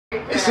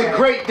It's a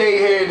great day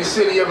here in the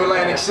city of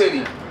Atlantic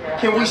City.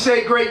 Can we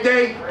say great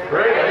day?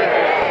 Great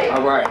day.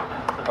 All right,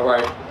 all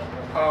right.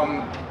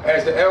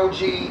 As the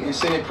LG and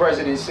Senate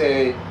President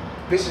said,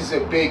 this is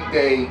a big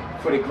day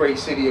for the great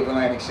city of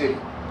Atlantic City.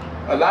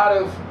 A lot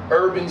of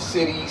urban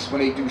cities, when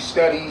they do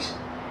studies,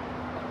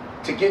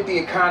 to get the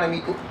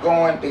economy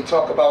going, they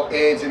talk about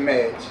eds and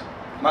meds.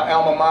 My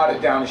alma mater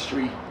down the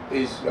street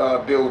is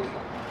building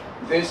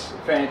this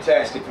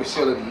fantastic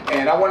facility.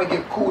 And I want to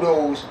give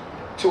kudos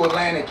to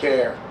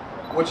AtlantiCare,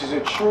 which is a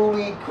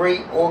truly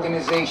great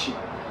organization.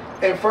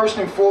 And first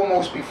and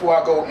foremost, before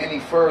I go any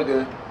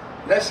further,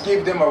 let's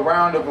give them a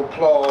round of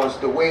applause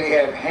the way they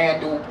have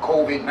handled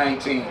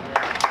COVID-19. You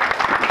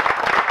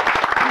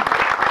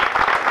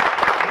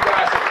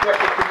guys have kept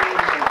the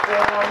community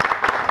informed.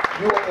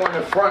 You are on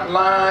the front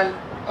line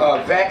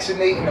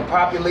vaccinating the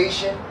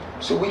population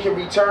so we can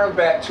return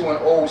back to an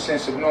old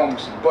sense of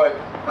normalcy. But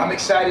I'm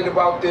excited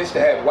about this, to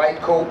have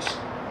white coats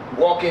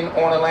walking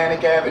on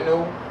Atlantic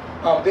Avenue.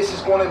 This is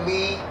going to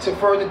lead to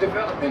further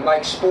development.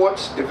 Like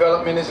sports,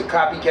 development is a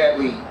copycat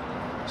league.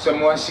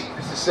 Someone sees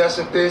the success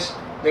of this,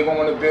 they're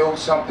going to build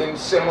something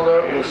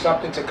similar or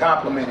something to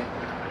complement it.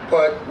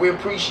 But we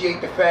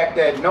appreciate the fact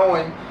that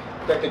knowing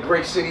that the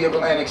great city of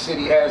Atlantic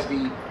City has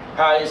the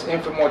highest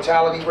infant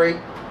mortality rate,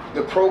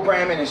 the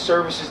programming and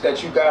services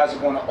that you guys are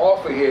going to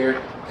offer here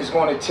is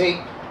going to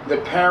take the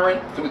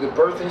parent through the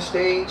birthing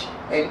stage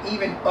and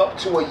even up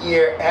to a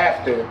year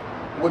after,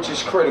 which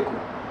is critical.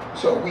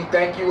 So we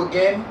thank you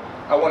again.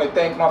 I want to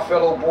thank my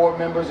fellow board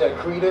members at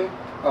CREDA,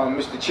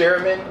 Mr.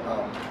 Chairman,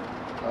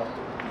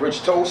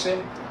 Rich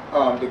Tolson,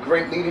 the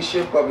great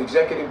leadership of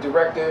Executive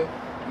Director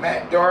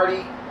Matt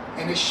Doherty.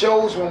 And it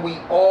shows when we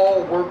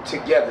all work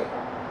together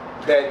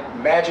that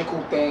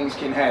magical things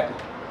can happen.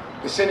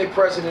 The Senate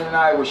President and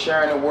I were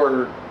sharing a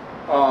word.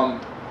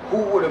 Who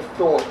would have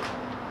thought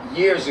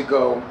years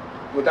ago,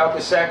 without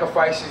the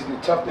sacrifices and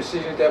the tough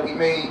decisions that we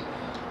made,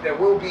 that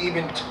we'll be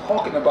even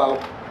talking about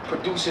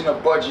producing a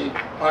budget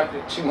under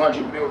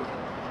 $200 million.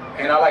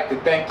 And I'd like to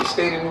thank the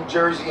state of New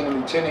Jersey and the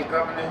Lieutenant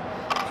Governor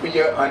for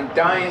your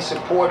undying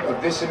support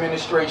of this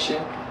administration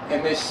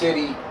and this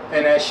city.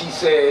 And as she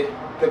said,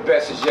 the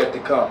best is yet to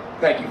come.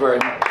 Thank you very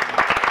much.